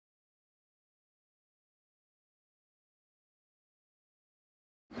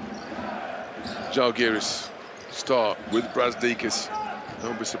Zalgiris start with Brazdeikis.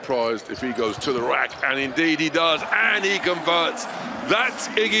 Don't be surprised if he goes to the rack, and indeed he does, and he converts. That's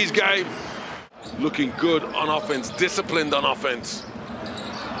Iggy's game. Looking good on offense, disciplined on offense,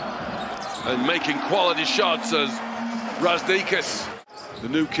 and making quality shots as Brazdeikis, the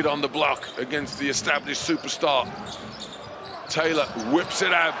new kid on the block against the established superstar. Taylor whips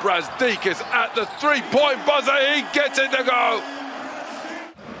it out. Brazdeikis at the three-point buzzer. He gets it to go.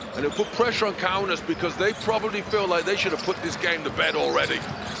 And it'll put pressure on Kaunas because they probably feel like they should have put this game to bed already.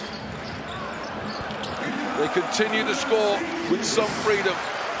 They continue to score with some freedom.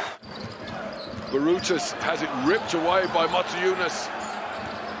 Barutas has it ripped away by Motiejunas.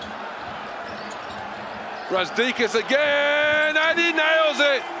 Brazdeikis again, and he nails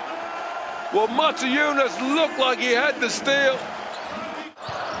it. Well, Motiejunas looked like he had the steal.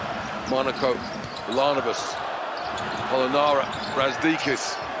 Monaco, Lanovas, Polonara,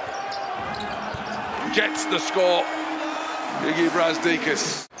 Brazdeikis gets the score. Iggy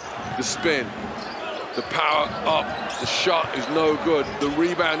Brazdeikis, the spin, the power up, the shot is no good. The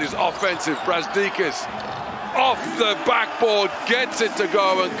rebound is offensive. Brazdeikis off the backboard, gets it to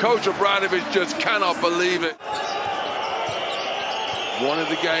go, and Coach Obradovic just cannot believe it. Wanted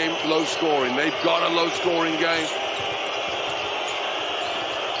the game low scoring. They've got a low scoring game.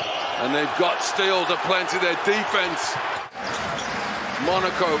 And they've got steals aplenty. Their defense.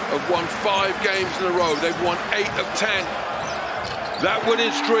 Monaco have won 5 games in a row. They've won 8 of 10. That winning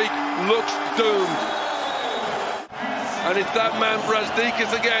streak looks doomed. And it's that man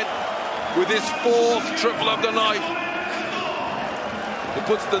Brazdeikis again with his 4th triple of the night. It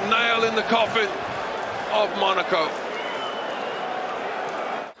puts the nail in the coffin of Monaco.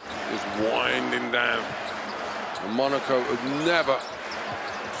 Is winding down. And Monaco have never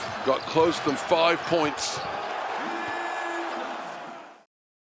got close to 5 points